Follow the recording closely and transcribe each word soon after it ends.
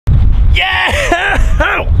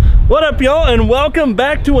Yeah! What up, y'all, and welcome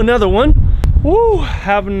back to another one. Woo,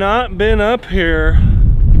 have not been up here.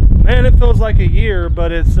 Man, it feels like a year,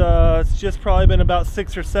 but it's just probably been about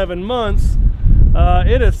 6 or 7 months.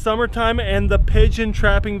 It is summertime and the pigeon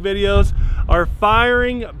trapping videos are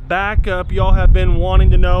firing back up. Y'all have been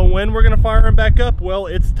wanting to know when we're gonna fire them back up. Well,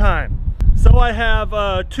 it's time. So I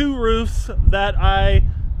have 2 roofs that I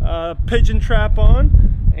pigeon trap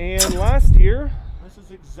on, and last year this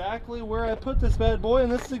is exactly where I put this bad boy,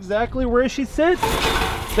 and this is exactly where she sits.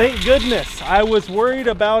 Thank goodness. I was worried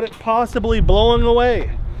about it possibly blowing away,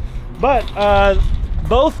 but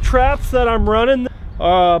both traps that I'm running,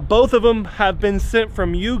 both of them have been sent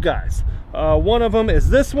from you guys. One of them is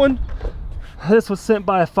this one. This was sent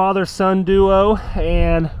by a father-son duo,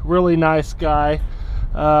 and really nice guy.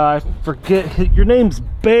 I forget, your name's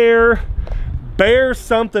Bear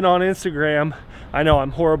something on Instagram. I know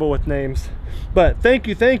I'm horrible with names, but thank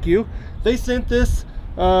you. They sent this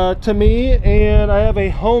to me, and I have a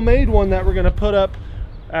homemade one that we're gonna put up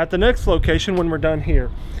at the next location when we're done here,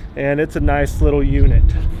 and it's a nice little unit.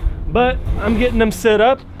 But I'm getting them set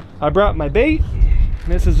up. I brought my bait.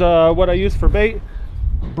 This is what I use for bait.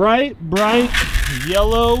 Bright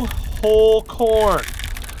yellow whole corn.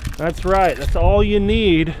 That's right, that's all you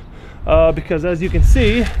need, because as you can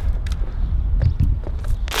see,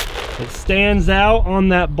 it stands out on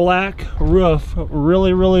that black roof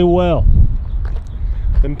really well.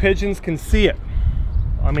 Them pigeons can see it.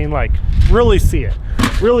 I mean, like, really see it.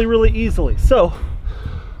 Really easily. So,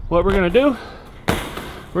 what we're gonna do,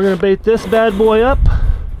 we're gonna bait this bad boy up.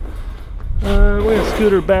 We're gonna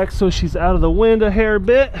scoot her back so she's out of the wind a hair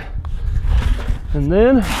bit. And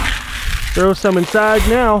then, throw some inside.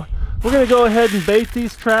 Now, we're gonna go ahead and bait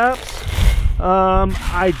these traps.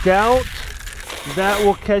 I doubt that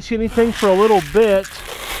will catch anything for a little bit,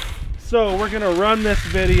 so we're gonna run this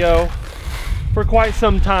video for quite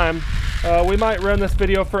some time. We might run this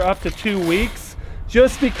video for up to 2 weeks,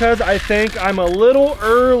 just because I think I'm a little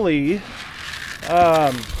early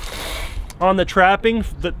on the trapping,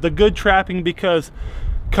 the good trapping, because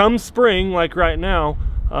come spring, like right now,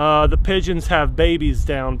 the pigeons have babies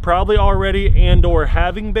down, probably already and or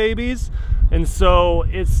having babies, and so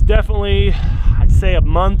it's definitely, I'd say, a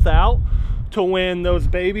month out to when those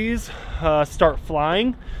babies start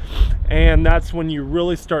flying, and that's when you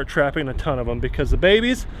really start trapping a ton of them, because the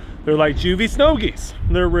babies, they're like juvie snow geese.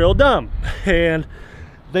 They're real dumb, and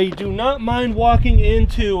they do not mind walking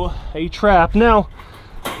into a trap. Now,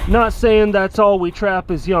 not saying that's all we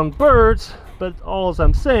trap is young birds, but all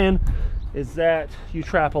I'm saying is that you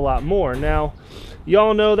trap a lot more. Now,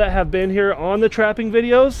 y'all know that have been here on the trapping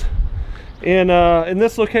videos, in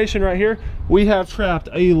this location right here, we have trapped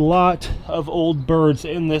a lot of old birds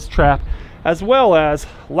in this trap, as well as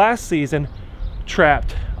last season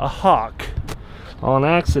trapped a hawk on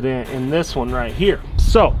accident in this one right here.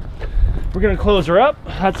 So we're gonna close her up.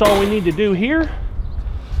 That's all we need to do here.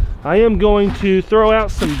 I am going to throw out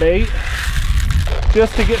some bait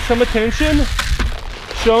just to get some attention,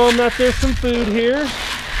 show them that there's some food here,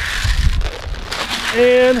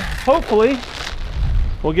 and hopefully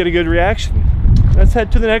we'll get a good reaction. Let's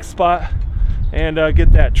head to the next spot and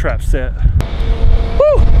get that trap set.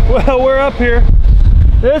 Woo! Well, we're up here.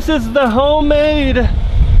 This is the homemade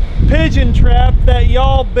pigeon trap that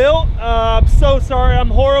y'all built. I'm so sorry, I'm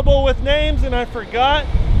horrible with names and I forgot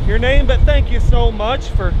your name, but thank you so much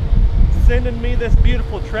for sending me this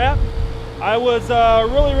beautiful trap. I was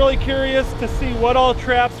really curious to see what all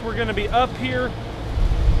traps were gonna be up here.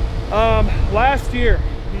 Last year,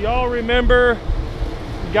 y'all remember,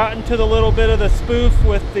 got into the little bit of the spoof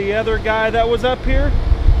with the other guy that was up here.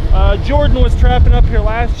 Jordan was trapping up here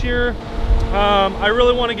last year. I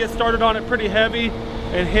really want to get started on it pretty heavy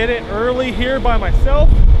and hit it early here by myself,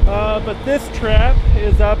 but this trap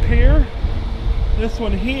is up here. This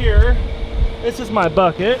one here, this is my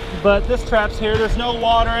bucket, but this trap's here. There's no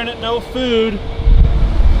water in it, no food.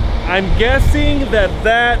 I'm guessing that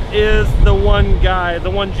that is the one guy, the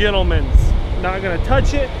one gentleman's. Not gonna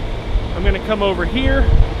touch it. I'm gonna come over here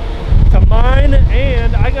to mine,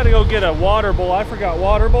 and I gotta go get a water bowl. I forgot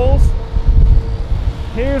water bowls.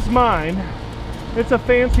 Here's mine. It's a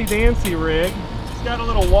fancy dancy rig. It's got a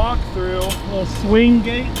little walk-through, a little swing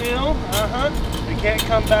gate now. You can't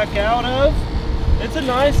come back out of. It's a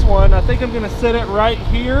nice one. I think I'm gonna set it right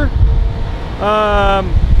here.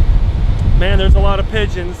 Man, there's a lot of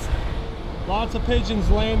pigeons. Lots of pigeons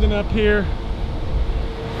landing up here.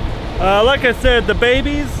 Like I said, the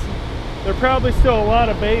babies, there are probably still a lot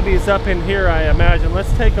of babies up in here, I imagine.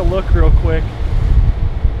 Let's take a look real quick.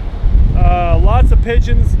 Lots of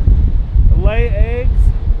pigeons lay eggs,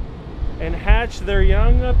 and hatch their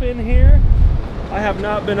young up in here. I have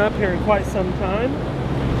not been up here in quite some time.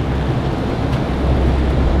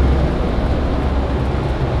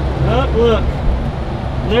 Oh, look,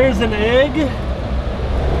 there's an egg.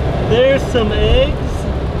 There's some eggs.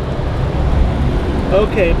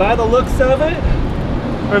 Okay, by the looks of it,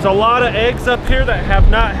 there's a lot of eggs up here that have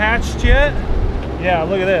not hatched yet. Yeah,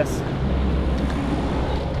 look at this.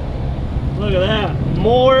 Look at that,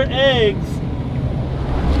 more eggs.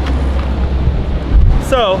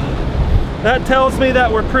 So, that tells me that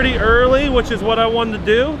we're pretty early, which is what I wanted to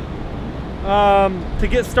do, to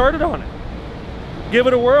get started on it. Give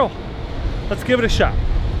it a whirl. Let's give it a shot.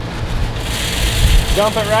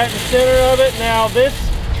 Dump it right in the center of it. Now this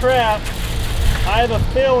trap, I have a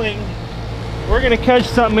feeling we're gonna catch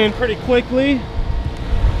something in pretty quickly.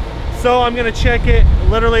 So I'm gonna check it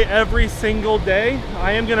literally every single day.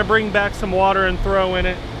 I am gonna bring back some water and throw in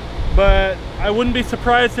it, but I wouldn't be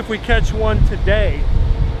surprised if we catch one today.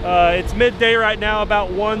 It's midday right now, about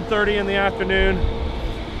 1:30 in the afternoon.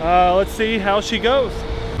 Let's see how she goes.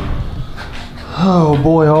 Oh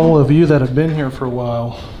boy, all of you that have been here for a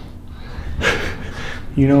while.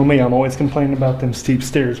 You know me, I'm always complaining about them steep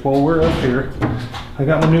stairs. Well, we're up here. I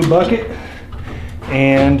got my new bucket,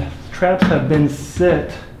 and traps have been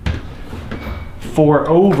set for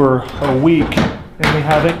over a week, and we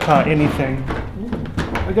haven't caught anything.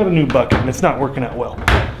 I got a new bucket, and it's not working out well.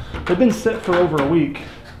 They've been set for over a week,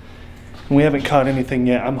 and we haven't caught anything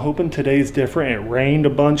yet. I'm hoping today's different. It rained a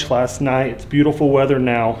bunch last night. It's beautiful weather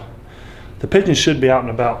now. The pigeons should be out and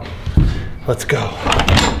about. Let's go.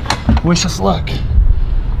 Wish us luck.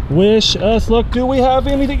 Wish us luck. Do we have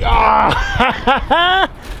anything? Ah!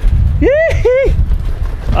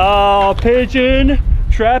 Oh, pigeon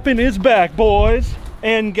trapping is back, boys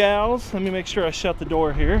and gals. Let me make sure I shut the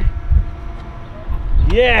door here.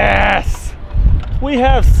 Yes! We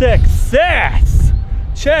have success!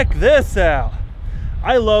 Check this out.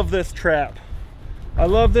 I love this trap. I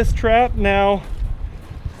love this trap. Now,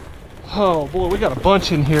 oh boy, we got a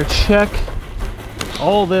bunch in here. Check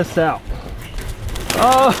all this out.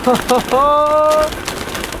 Oh,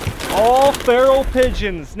 all feral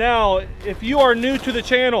pigeons. Now, if you are new to the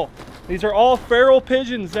channel, these are all feral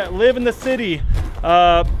pigeons that live in the city.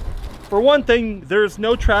 For one thing, there's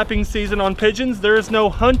no trapping season on pigeons. There is no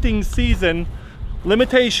hunting season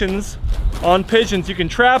limitations on pigeons. You can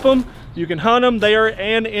trap them, you can hunt them. They are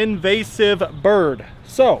an invasive bird.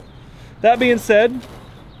 So, that being said,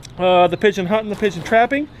 the pigeon hunting, the pigeon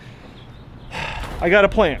trapping, I got a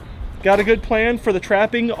plan. Got a good plan for the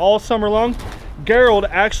trapping all summer long. Gerald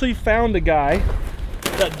actually found a guy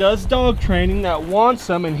that does dog training that wants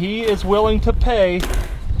them, and he is willing to pay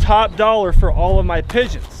top dollar for all of my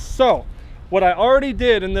pigeons. So what I already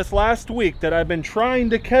did in this last week that I've been trying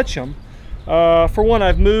to catch them, for one,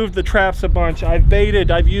 I've moved the traps a bunch, I've baited,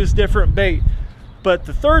 I've used different bait, but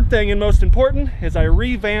the third thing and most important is I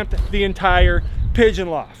revamped the entire pigeon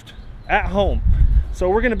loft at home. So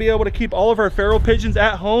we're going to be able to keep all of our feral pigeons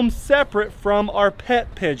at home separate from our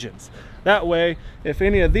pet pigeons. That way, if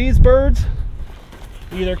any of these birds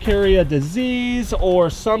either carry a disease or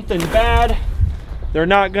something bad, they're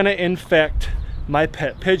not going to infect my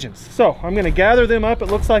pet pigeons. So I'm going to gather them up. It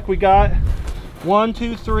looks like we got 1,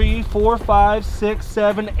 2, 3, 4, 5, 6,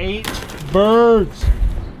 7, 8 birds.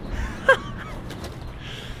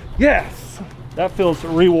 Yes, that feels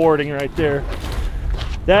rewarding right there.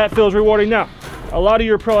 That feels rewarding. Now, a lot of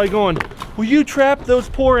you are probably going, will you trap those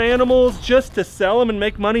poor animals just to sell them and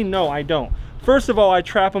make money? No, I don't. First of all, I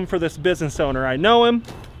trap them for this business owner. I know him,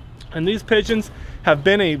 and these pigeons have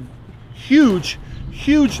been a huge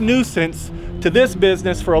nuisance to this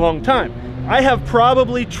business for a long time. I have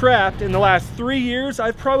probably trapped, in the last 3 years,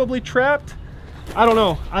 I've probably trapped, I don't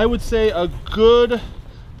know, I would say a good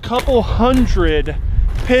couple hundred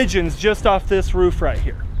pigeons just off this roof right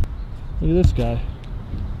here. Look at this guy.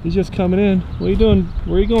 He's just coming in. What are you doing?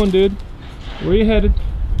 Where are you going, dude? Where are you headed?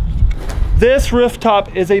 This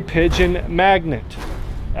rooftop is a pigeon magnet,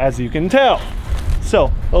 as you can tell.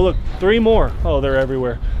 So, oh look, 3 more. Oh, they're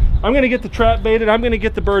everywhere. I'm gonna get the trap baited. I'm gonna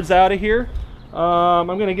get the birds out of here. I'm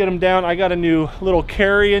gonna get them down. I got a new little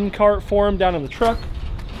carrying cart for them down in the truck.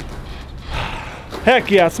 Heck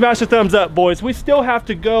yeah, smash a thumbs up, boys. We still have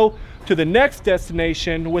to go to the next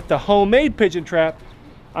destination with the homemade pigeon trap.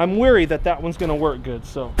 I'm worried that that one's gonna work good,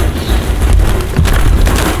 so.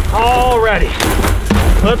 Alrighty,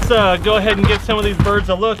 let's go ahead and give some of these birds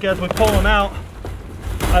a look as we pull them out.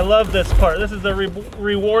 I love this part. This is the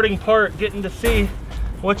rewarding part, getting to see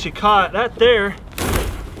what you caught. That there,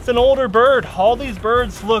 it's an older bird. All these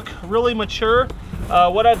birds look really mature.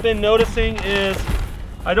 What I've been noticing is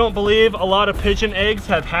I don't believe a lot of pigeon eggs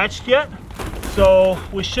have hatched yet. So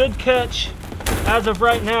we should catch, as of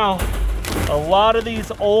right now, a lot of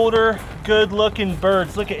these older, good looking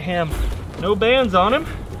birds. Look at him, no bands on him.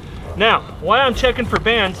 Now, why I'm checking for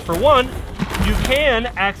bands, for one, you can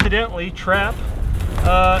accidentally trap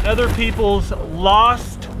other people's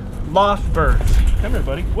lost loft birds. Come here,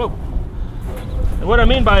 buddy, whoa. And what I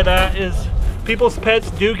mean by that is people's pets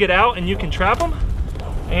do get out and you can trap them.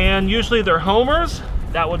 And usually they're homers.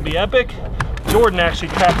 That would be epic. Jordan actually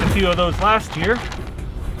trapped a few of those last year.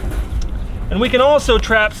 And we can also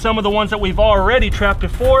trap some of the ones that we've already trapped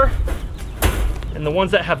before, and the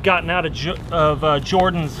ones that have gotten out of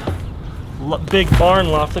Jordan's big barn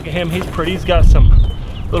loft. Look at him, he's pretty. He's got some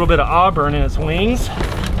little bit of auburn in his wings.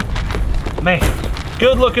 Man,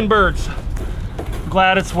 good looking birds.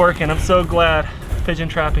 Glad it's working. I'm so glad pigeon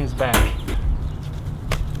trapping's back.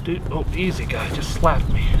 Dude, oh, easy guy, just slapped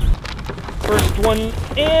me. First one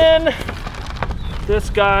in. This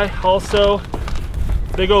guy also,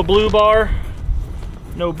 big old blue bar,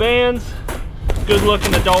 no bands, good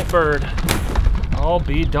looking adult bird. I'll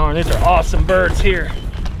be darned, these are awesome birds here.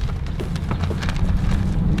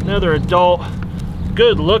 Another adult,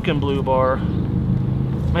 good looking blue bar.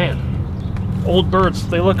 Man, old birds,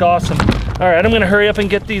 they look awesome. All right, I'm gonna hurry up and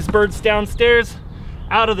get these birds downstairs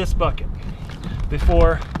out of this bucket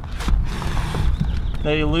before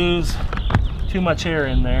they lose too much air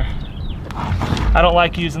in there. I don't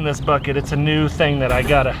like using this bucket. It's a new thing that I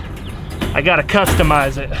gotta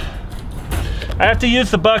customize it. I have to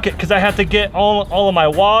use the bucket because I have to get all of my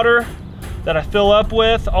water that I fill up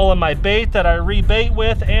with, all of my bait that I rebait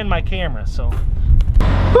with, and my camera. So,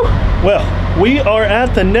 whew. Well, we are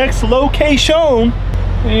at the next location,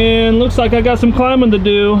 and looks like I got some climbing to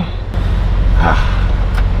do.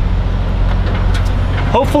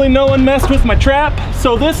 Hopefully no one messed with my trap.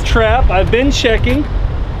 So this trap I've been checking,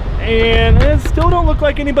 and it still don't look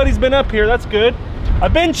like anybody's been up here. That's good.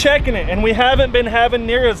 I've been checking it, and we haven't been having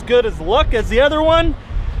near as good as luck as the other one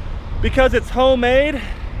because it's homemade.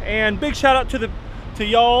 And big shout out to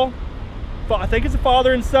y'all. I think it's a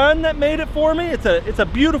father and son that made it for me. It's a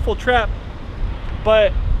beautiful trap,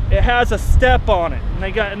 but it has a step on it,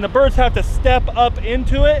 and the birds have to step up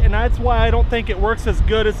into it, and that's why I don't think it works as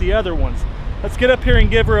good as the other ones. Let's get up here and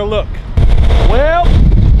give her a look. Well,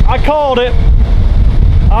 I called it.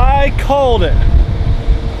 I called it.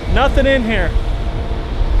 Nothing in here.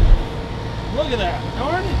 Look at that.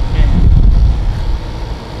 Darn it.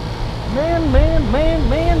 Man.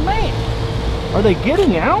 Are they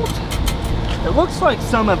getting out? It looks like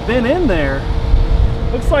some have been in there.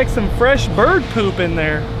 Looks like some fresh bird poop in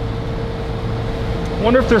there.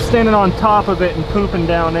 Wonder if they're standing on top of it and pooping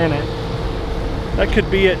down in it. That could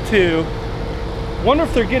be it too. Wonder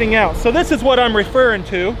if they're getting out. So this is what I'm referring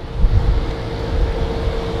to.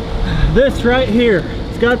 This right here,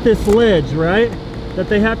 it's got this ledge, right, that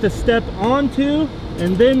they have to step onto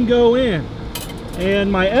and then go in.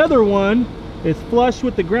 And my other one is flush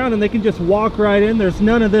with the ground and they can just walk right in. There's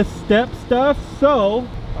none of this step stuff. So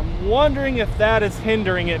I'm wondering if that is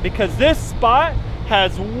hindering it, because this spot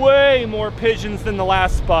has way more pigeons than the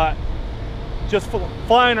last spot, just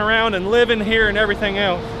flying around and living here and everything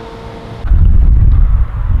else.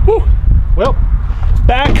 Whew. Well,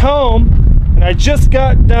 back home, and I just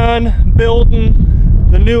got done building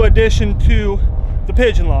the new addition to the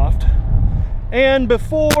pigeon loft. And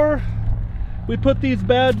before we put these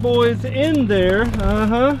bad boys in there,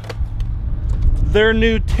 their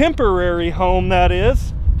new temporary home, that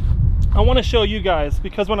is, I want to show you guys,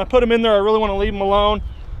 because when I put them in there, I really want to leave them alone.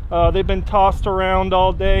 They've been tossed around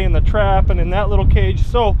all day in the trap and in that little cage.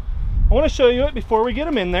 So I want to show you it before we get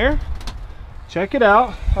them in there. Check it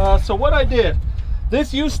out. So what I did,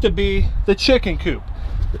 this used to be the chicken coop.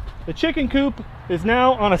 The chicken coop is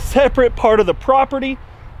now on a separate part of the property,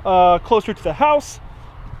 closer to the house.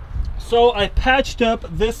 So I patched up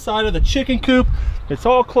this side of the chicken coop. It's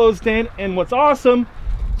all closed in, and what's awesome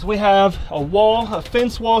is we have a wall, a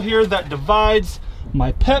fence wall here that divides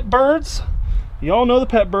my pet birds. You all know the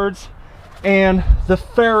pet birds, and the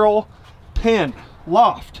feral pen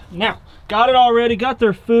loft. Now, got it already, got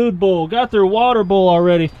their food bowl, got their water bowl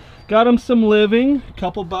already, got them some living, a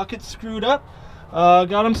couple buckets screwed up,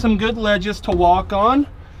 got them some good ledges to walk on.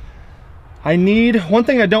 I need, one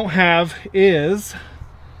thing I don't have is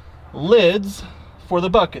lids for the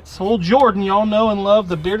buckets. Old Jordan, y'all know and love,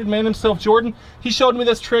 the bearded man himself, Jordan, he showed me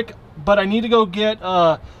this trick, but I need to go get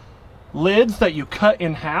lids that you cut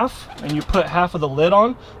in half and you put half of the lid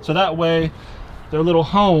on, so that way their little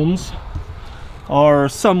homes are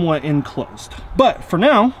somewhat enclosed. But for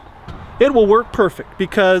now, it will work perfect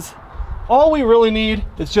because all we really need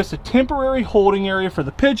is just a temporary holding area for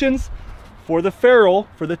the pigeons, for the feral,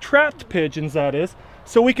 for the trapped pigeons that is,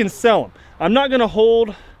 so we can sell them. I'm not gonna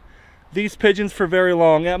hold these pigeons for very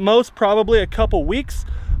long. At most, probably a couple weeks.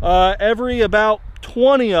 Every about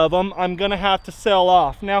 20 of them, I'm gonna have to sell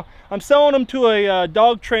off. Now, I'm selling them to a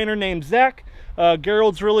dog trainer named Zach.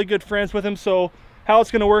 Gerald's really good friends with him, so how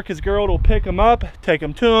it's gonna work is Gerald will pick them up, take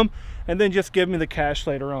them to him, and then just give me the cash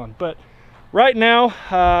later on. But right now,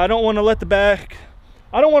 I don't wanna let the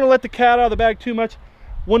cat out of the bag too much.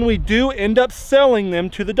 When we do end up selling them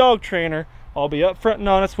to the dog trainer, I'll be upfront and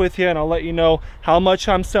honest with you, and I'll let you know how much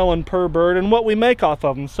I'm selling per bird and what we make off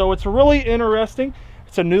of them. So it's really interesting.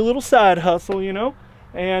 It's a new little side hustle, you know,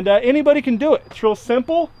 and anybody can do it. It's real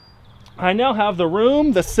simple. I now have the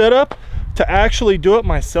room, the setup to actually do it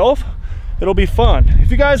myself. It'll be fun.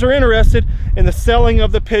 If you guys are interested in the selling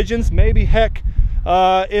of the pigeons, maybe heck,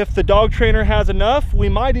 if the dog trainer has enough, we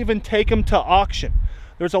might even take them to auction.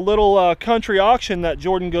 There's a little country auction that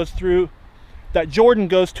Jordan goes to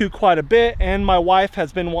quite a bit, and my wife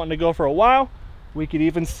has been wanting to go for a while. We could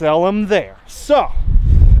even sell them there. So,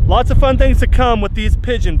 lots of fun things to come with these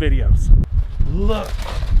pigeon videos. Look.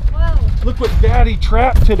 Whoa. Look what Daddy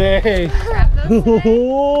trapped today. Trapped those today?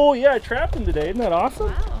 Oh, yeah, I trapped them today. Isn't that awesome?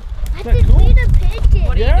 Wow. Isn't that cool? Feed a pigeon.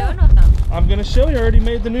 What are you doing with them? I'm going to show you. I already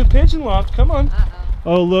made the new pigeon loft. Come on. Uh-oh.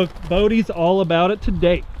 Oh, look. Bodie's all about it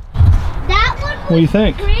today. That one was What do you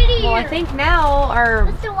think? prettier. Well, I think now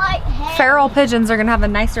our feral pigeons are going to have a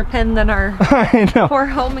nicer pen than our I know. poor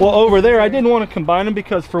homing. Well, over there, I didn't want to combine them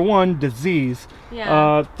because, for one, disease.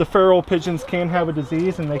 Yeah. The feral pigeons can have a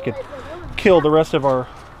disease and they could kill the rest of our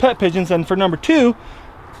pet pigeons. And for number two,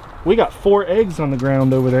 we got 4 eggs on the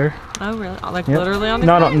ground over there. Oh, really? Like Yep. literally on the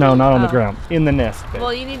not ground? No, not on the ground. In the nest bed.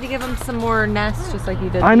 Well, you need to give them some more nests just like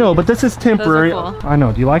you did. I know, but this is temporary. Those are cool. I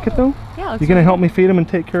know. Do you like it, though? Yeah. You gonna help me feed them and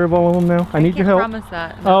take care of all of them now? I need your help. I promise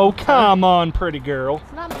that. No. Oh, come on, pretty girl.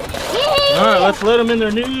 It's not All right, let's let them in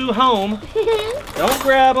their new home. Don't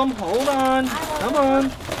grab them. Hold on. Come on.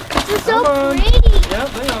 This is so Come on. pretty. Yep,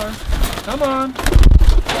 they are. Come on.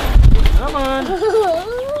 Come on.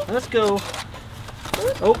 Let's go.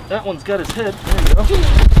 Oh, that one's got his head. There you go.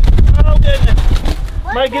 Oh,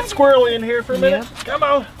 goodness. Might get squirrely in here for a minute. Yep. Come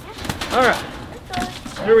on. All right.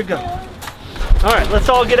 Here we go. All right, let's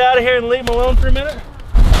all get out of here and leave them alone for a minute.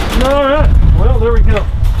 All right. Well, there we go.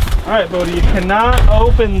 All right, Bodie, you cannot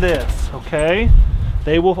open this, okay?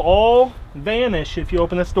 They will all vanish if you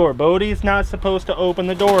open this door. Bodie's not supposed to open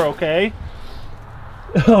the door, okay?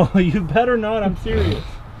 Oh, you better not. I'm serious.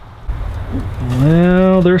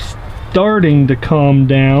 Well, they're starting to calm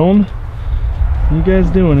down. What you guys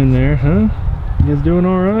doing in there, huh? You guys doing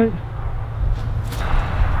all right?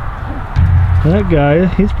 That guy,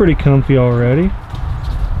 he's pretty comfy already.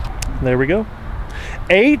 There we go.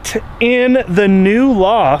 8 in the new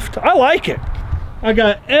loft. I like it. I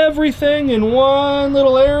got everything in one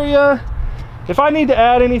little area. If I need to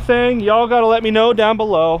add anything, y'all got to let me know down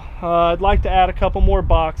below. I'd like to add a couple more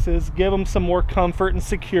boxes, give them some more comfort and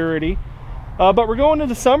security. But we're going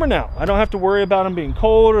into summer now. I don't have to worry about them being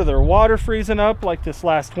cold or their water freezing up like this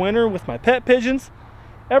last winter with my pet pigeons.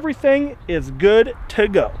 Everything is good to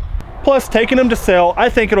go. Plus, taking them to sale, I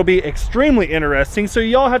think it'll be extremely interesting, so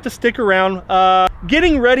y'all have to stick around.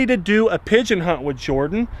 Getting ready to do a pigeon hunt with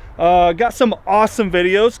Jordan. Got some awesome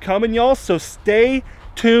videos coming, y'all, so stay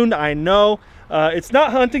tuned. I know it's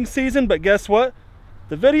not hunting season, but guess what?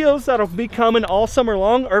 The videos that'll be coming all summer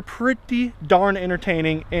long are pretty darn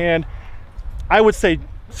entertaining, and I would say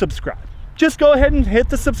subscribe. Just go ahead and hit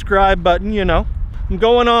the subscribe button, you know. I'm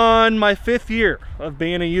going on my 5th year of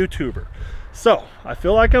being a YouTuber. So, I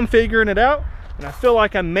feel like I'm figuring it out, and I feel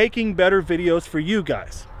like I'm making better videos for you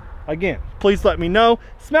guys. Again, please let me know.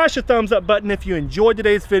 Smash the thumbs up button if you enjoyed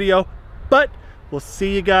today's video, but we'll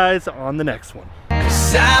see you guys on the next one.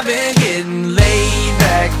 'Cause I've been getting laid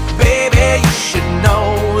back, baby, you should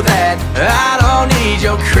know that. I don't need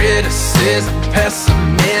your criticism,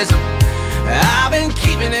 pessimism. I've been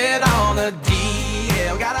keeping it on the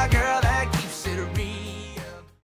DL. Got a girl